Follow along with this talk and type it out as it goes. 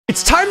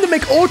It's time to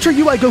make Ultra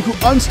UI Goku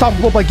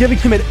unstoppable by giving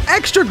him an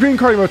extra green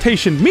card in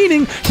rotation,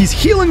 meaning he's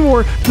healing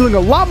more, dealing a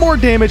lot more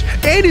damage,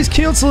 and he's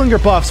canceling your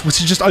buffs, which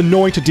is just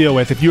annoying to deal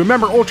with. If you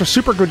remember Ultra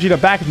Super Gogeta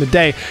back in the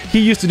day, he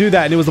used to do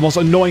that, and it was the most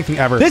annoying thing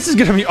ever. This is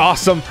gonna be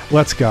awesome.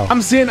 Let's go.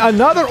 I'm seeing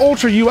another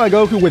Ultra UI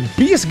Goku with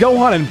Beast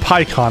Gohan and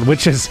Pikkon,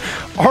 which is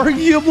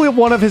arguably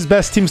one of his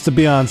best teams to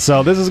be on,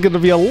 so this is gonna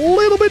be a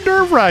little bit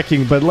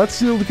nerve-wracking, but let's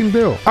see what we can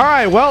do. All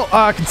right, well,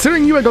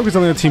 considering UI Goku's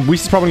on the team,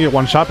 Whis is probably gonna get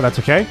one shot, but that's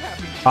okay.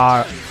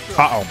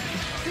 Uh-oh.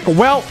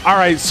 Well, all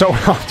right, so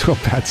off to a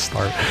bad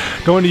start.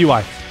 Go into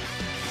UI.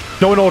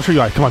 Go into Ultra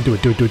UI. Come on, do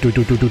it. Do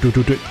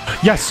it.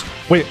 Yes.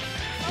 Wait.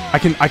 I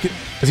can.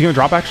 Is he gonna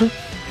drop actually?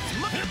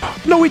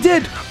 No, he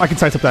did. I can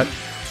sidestep that.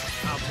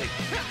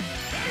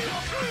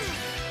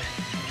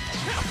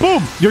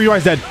 Boom. Your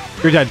UI's dead.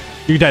 You're dead.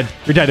 You're dead.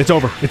 You're dead. It's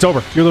over. It's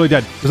over. You're literally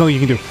dead. There's nothing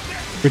you can do.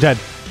 You're dead.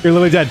 You're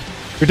literally dead.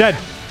 You're dead.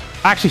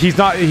 Actually, he's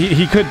not.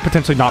 He could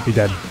potentially not be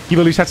dead. He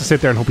at least has to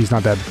sit there and hope he's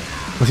not dead.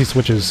 Unless he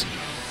switches.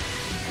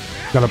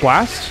 Got a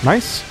blast.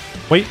 Nice.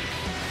 Wait.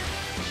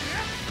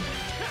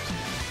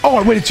 Oh,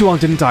 I waited too long.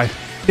 Didn't die.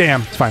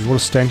 Damn. It's fine. We'll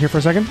just stand here for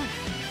a second.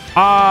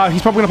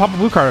 He's probably going to pop a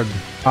blue card.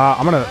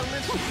 I'm going to...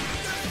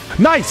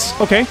 Nice.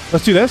 Okay.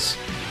 Let's do this.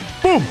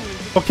 Boom.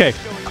 Okay.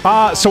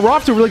 So we're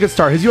off to a really good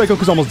start. His UI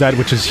Goku's almost dead,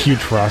 which is huge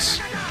for us.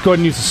 Go ahead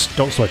and use this.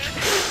 Don't switch.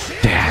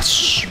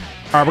 Dash. All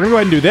right. We're going to go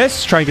ahead and do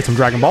this. Try and get some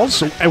Dragon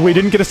Balls. And we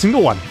didn't get a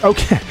single one.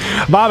 Okay.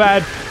 My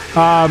bad.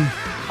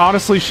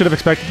 Honestly, should have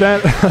expected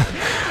that.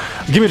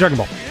 Give me a Dragon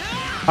Ball.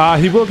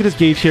 He will get his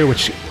gauge here,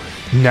 which...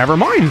 Never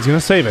mind, he's going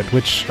to save it,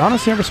 which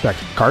honestly I respect.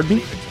 Card me.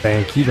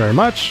 Thank you very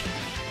much.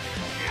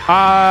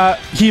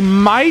 He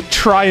might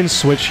try and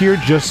switch here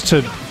just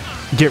to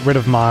get rid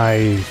of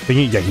my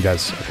thingy. Yeah, he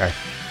does. Okay.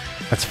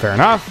 That's fair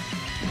enough.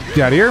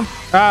 Get out of here.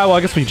 Well,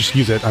 I guess we just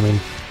use it. I mean,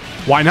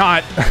 why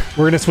not?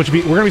 We're going to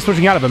be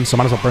switching out of him, so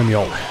might as well burn the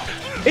ult.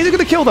 Is it going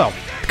to kill, though?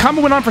 The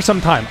combo went on for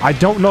some time. I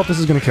don't know if this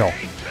is going to kill.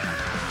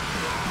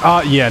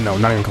 Yeah, no,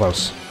 not even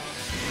close.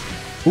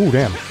 Ooh,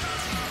 damn.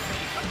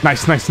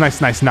 Nice.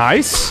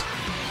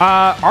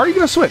 Are you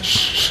gonna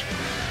switch?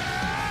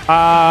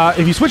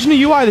 If you switch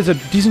into UI, there's a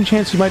decent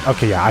chance you might...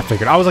 Okay, yeah, I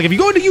figured. I was like, if you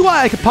go into UI,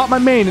 I could pop my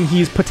main and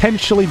he's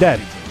potentially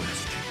dead.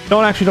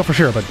 Don't actually know for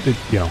sure, but,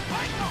 you know.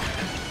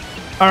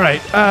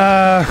 Alright,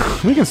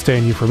 we can stay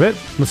in you for a bit.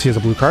 Unless he has a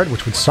blue card,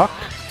 which would suck.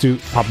 To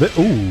pop it.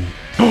 Ooh.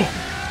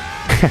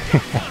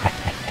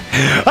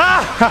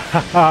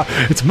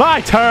 It's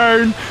my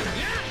turn!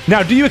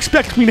 Now, do you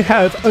expect me to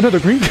have another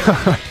green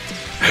card?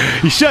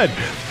 He should.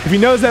 If he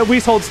knows that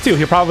Whis holds 2,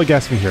 he'll probably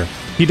guess me here.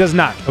 He does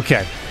not.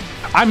 Okay.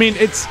 I mean,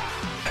 it's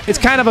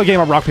kind of a game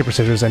of rock, paper,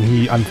 scissors, and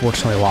he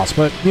unfortunately lost.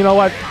 But you know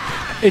what?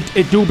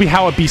 It do be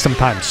how it be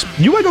sometimes.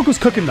 UI Goku's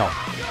cooking, though.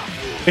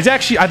 It's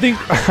actually, I think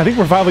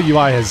Revival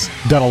UI has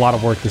done a lot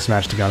of work this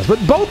match, to be honest. But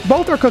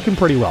both are cooking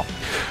pretty well.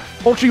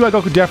 Ultra UI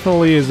Goku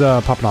definitely is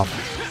popping off.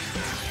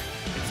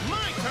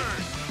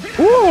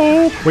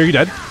 Ooh! Wait, are you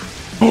dead?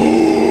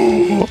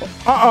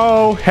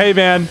 Uh-oh. Hey,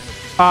 man.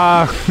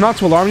 Not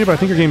to alarm you, but I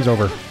think your game's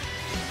over.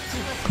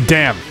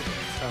 Damn.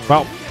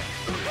 Well,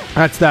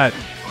 that's that.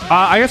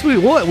 I guess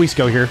we'll at least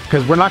go here,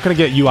 because we're not going to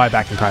get UI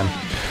back in time.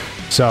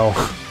 So,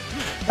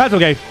 that's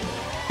okay.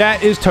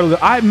 That is totally...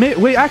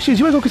 Wait, actually,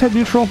 is UI Goku type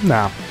neutral?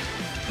 No.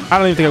 I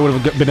don't even think I would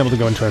have been able to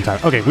go into it in time.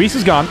 Okay, Whis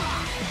is gone.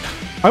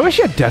 I wish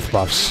he had death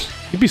buffs.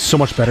 It'd be so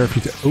much better if he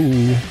did...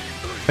 Ooh.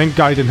 Thank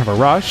God he didn't have a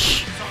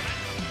rush.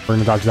 We're going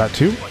to dodge that,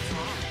 too.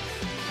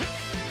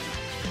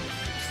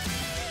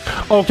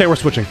 Okay, we're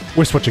switching.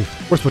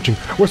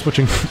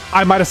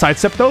 I might have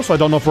sidestepped though, so I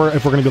don't know if we're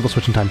going to be able to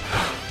switch in time.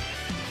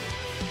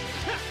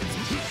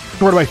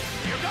 Right away.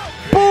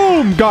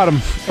 Boom! Got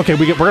him. Okay,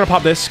 we're going to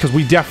pop this because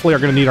we definitely are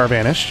going to need our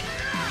Vanish.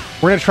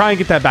 We're going to try and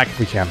get that back if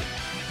we can.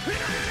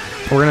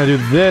 We're going to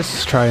do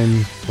this. Try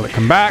and let it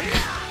come back.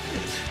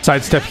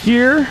 Sidestep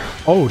here.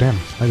 Oh, damn.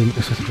 I didn't...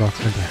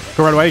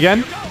 Go right away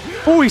again.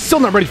 Oh, he's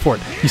still not ready for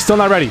it. He's still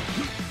not ready.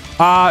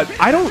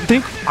 I don't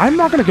think... I'm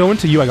not going to go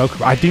into UI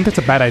Goku. I think that's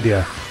a bad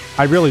idea.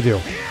 I really do.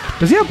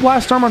 Does he have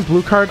Blast Arm on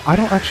blue card? I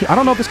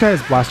don't know if this guy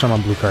has Blast Arm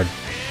on blue card.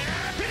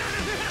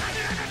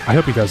 I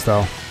hope he does,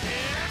 though.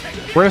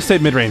 We're gonna stay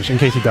mid-range in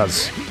case he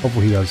does.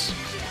 Hopefully he does.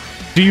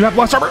 Do you have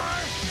Blast Armor?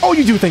 Oh,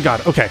 you do, thank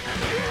God. Okay.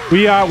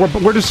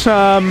 We're just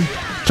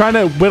trying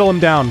to whittle him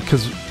down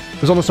because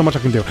there's only so much I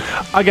can do.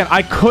 Again,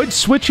 I could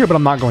switch here, but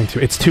I'm not going to.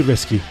 It's too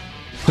risky.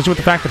 Especially with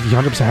the fact that he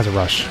 100% has a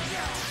rush.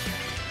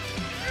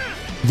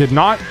 Did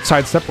not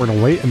sidestep. We're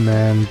gonna wait and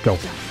then go.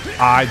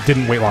 I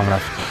didn't wait long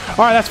enough.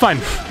 All right, that's fine.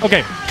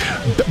 Okay.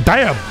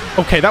 Damn.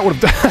 Okay, that would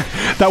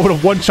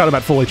have one-shot him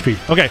at full HP.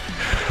 Okay.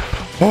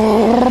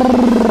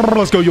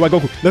 Let's go, UI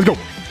Goku. Let's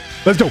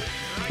go.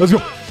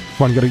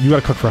 Come on, you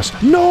gotta cook for us.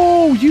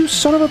 No, you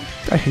son of a...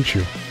 I hate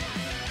you.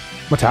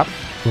 I'm gonna tap.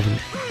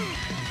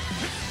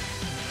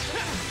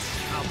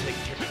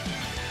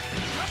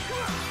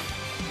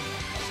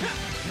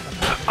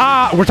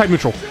 We're type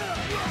neutral.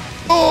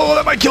 Oh,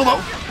 that might kill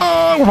though.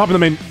 We're popping the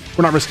main.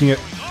 We're not risking it.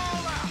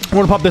 We're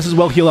gonna pop this as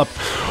well, heal up.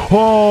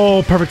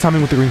 Oh, perfect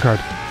timing with the green card.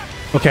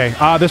 Okay,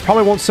 this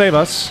probably won't save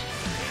us.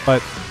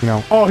 But, you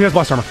know. Oh, he has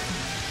blast armor.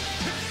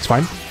 It's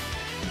fine.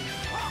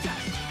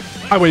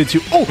 I waited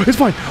too. Oh, it's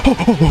fine.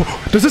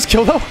 Oh. Does this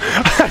kill, though?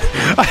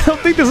 I don't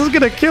think this is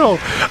going to kill.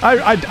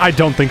 I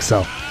don't think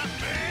so.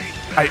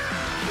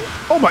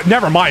 Oh my,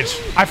 never mind.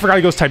 I forgot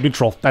he goes type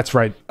neutral. That's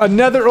right.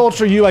 Another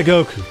Ultra UI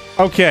Goku.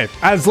 Okay,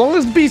 as long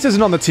as Beast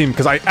isn't on the team,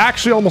 because I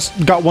actually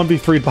almost got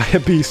 1v3'd by a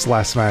Beast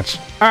last match.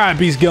 All right,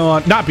 Beast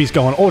going. Not Beast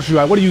going. Ultra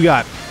UI, what do you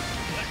got?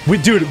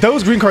 Dude,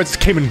 those green cards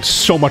came in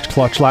so much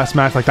clutch last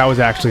match. Like, that was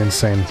actually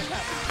insane.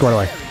 Go right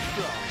away.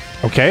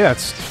 Okay,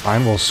 that's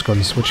fine. We'll just go ahead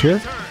and switch here.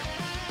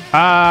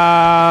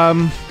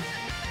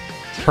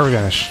 Perfect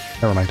vanish.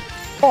 Never mind.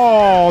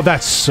 Oh,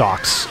 that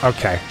sucks.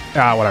 Okay.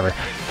 Whatever.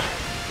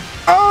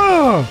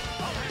 Oh!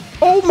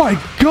 Oh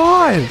my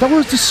god! That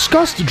was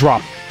disgusting.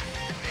 Drop.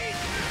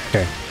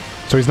 Okay.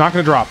 So he's not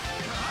gonna drop.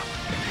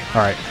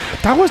 Alright.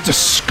 That was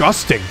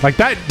disgusting. Like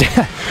that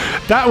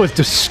that was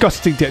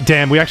disgusting.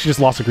 Damn, we actually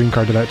just lost a green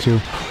card to that too.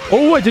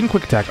 Oh, I didn't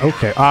quick attack.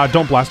 Okay.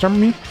 Don't blast armor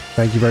me.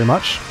 Thank you very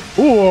much.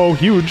 Oh,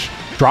 huge.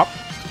 Drop.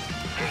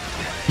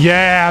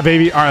 Yeah,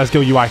 baby. Alright, let's go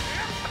UI.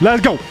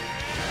 Let's go.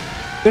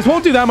 This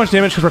won't do that much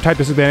damage because we're type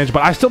disadvantage,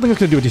 but I still think it's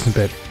gonna do a decent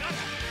bit.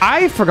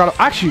 I forgot.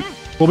 Actually,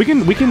 well, we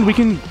can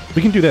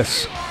do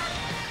this.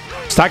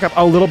 Stack up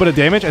a little bit of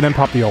damage and then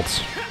pop the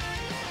ults.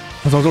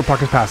 As long as we'll proc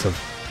his passive.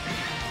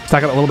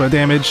 Stack up a little bit of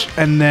damage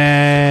and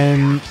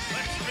then...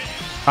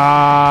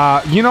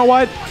 you know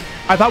what?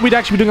 I thought we'd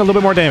actually be doing a little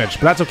bit more damage,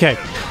 but that's okay.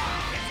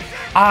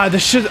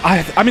 This should...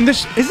 I mean,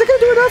 this... Is it gonna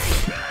do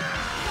enough?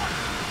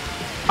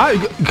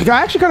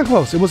 Actually kind of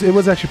close. It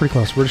was actually pretty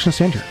close. We're just gonna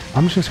stand here.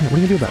 I'm just gonna stand here. What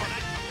are you gonna do about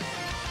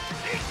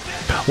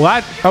it? Well,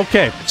 that...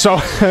 Okay, so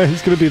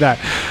he's gonna do that.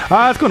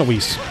 Let's go into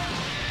Whis.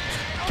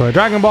 So a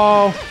Dragon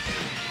Ball...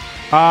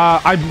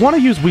 I want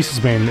to use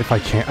Whis' main if I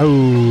can.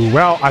 Oh,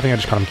 well, I think I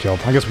just got him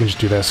killed. I guess we can just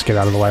do this, get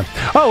out of the way.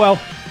 Oh, well.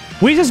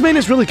 Whis' main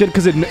is really good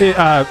because it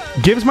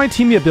gives my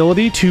team the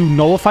ability to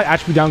nullify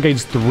attribute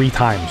downgrades 3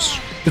 times.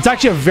 It's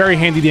actually a very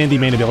handy-dandy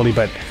main ability,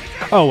 but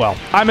oh well.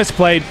 I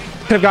misplayed.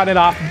 Could have gotten it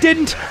off.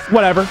 Didn't.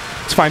 Whatever.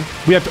 It's fine.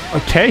 We have to...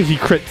 Okay, he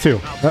crit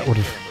too. That would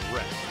have...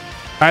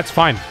 That's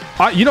fine.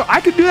 You know, I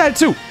could do that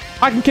too.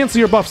 I can cancel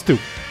your buffs too.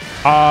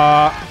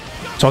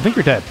 So I think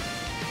you're dead.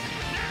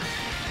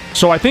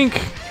 So I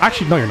think...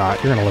 Actually, no, you're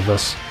not. You're gonna live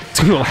this. It's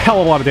gonna do a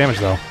hell of a lot of damage,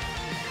 though.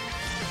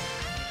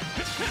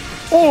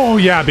 Oh,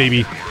 yeah,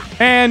 baby.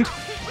 And...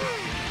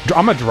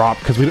 I'm gonna drop,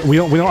 because we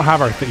don't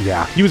have our...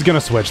 Yeah, he was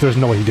gonna switch. There's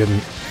no way he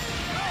didn't.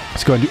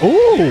 Let's go and do...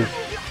 Oh!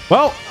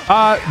 Well,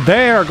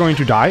 they are going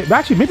to die.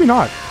 Actually, maybe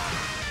not.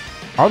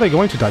 Are they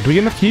going to die? Do we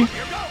get enough key?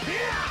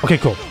 Okay,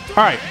 cool.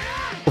 Alright.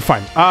 We're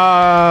fine.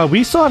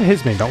 We still have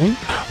his main, don't we?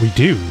 We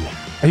do.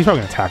 He's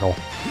probably gonna tackle.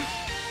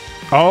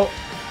 Oh.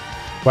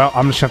 Well,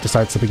 I'm just gonna have to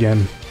sidestep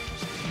again.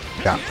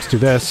 Yeah, let's do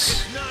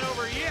this.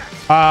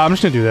 I'm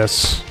just gonna do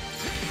this.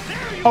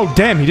 Oh,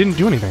 damn, he didn't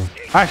do anything.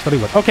 I actually thought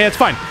he would. Okay, that's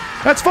fine.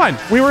 That's fine.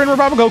 We were in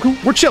Revival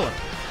Goku. We're chilling.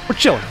 We're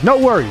chilling. No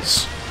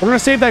worries. We're gonna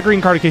save that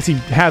green card in case he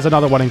has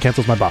another one and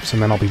cancels my buffs,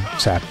 and then I'll be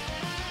sad.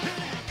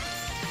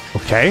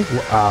 Okay,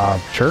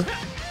 sure.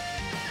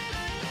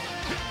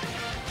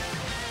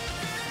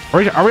 Are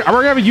we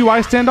gonna have a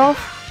UI standoff?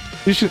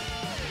 You should...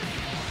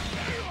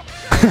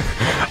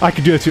 I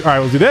could do that too. Alright,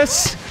 we'll do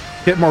this.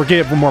 Get more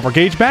of our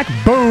gauge back.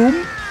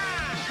 Boom!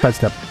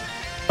 Sidestep.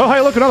 Oh,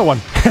 hey, look, another one.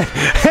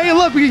 Hey,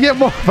 look, we can get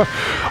more.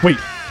 Wait.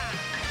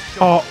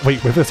 Oh,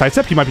 wait, with the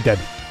sidestep, he might be dead.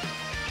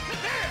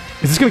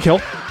 Is this gonna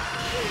kill?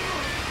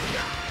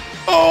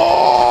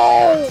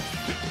 Oh!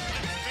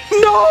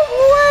 No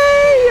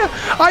way!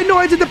 I know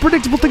I did the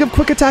predictable thing of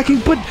quick attacking,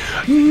 but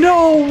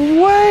no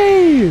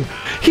way!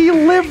 He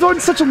lived on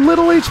such a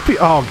little HP.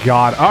 Oh,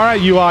 God. All right,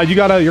 you're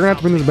gonna have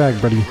to bring this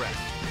back, buddy.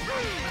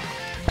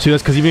 See,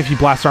 that's because even if he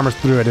blast armors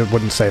through it, it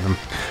wouldn't save him.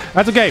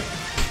 That's okay.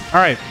 All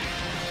right.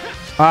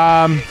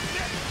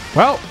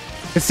 Well,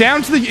 it's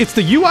down to it's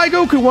the UI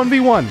Goku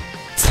 1v1.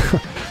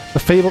 The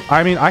Fable.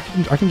 I mean, I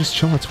can just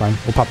chill. It's fine.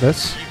 We'll pop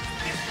this.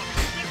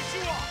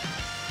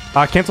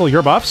 Cancel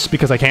your buffs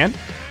because I can.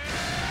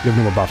 You have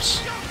no more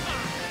buffs.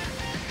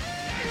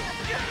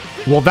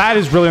 Well, that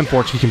is really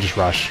unfortunate. You can just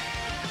rush,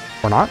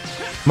 or not.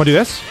 I'm gonna do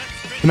this,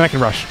 and then I can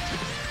rush.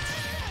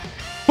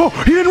 Oh,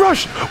 he didn't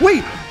rush.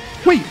 Wait.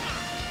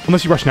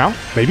 Unless you rush now,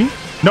 maybe.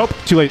 Nope.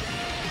 Too late.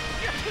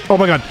 Oh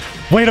my God.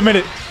 Wait a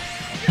minute.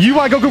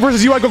 UI Goku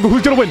versus UI Goku.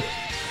 Who's gonna win?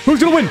 Who's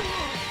gonna win?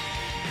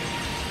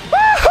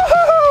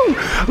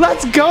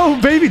 Let's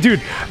go, baby.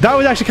 Dude, that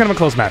was actually kind of a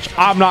close match.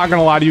 I'm not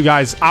gonna lie to you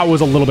guys. I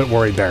was a little bit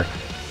worried there.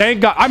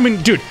 Thank God. I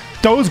mean, dude,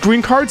 those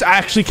green cards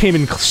actually came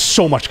in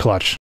so much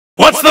clutch.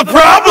 What's the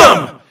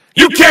problem?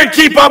 You can't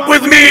keep up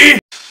with me!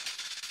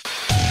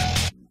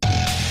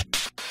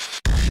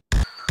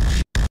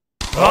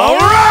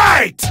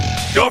 Alright!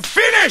 You're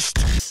finished!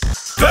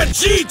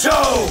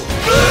 Vegito!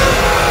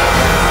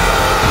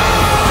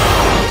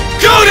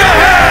 Go to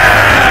hell!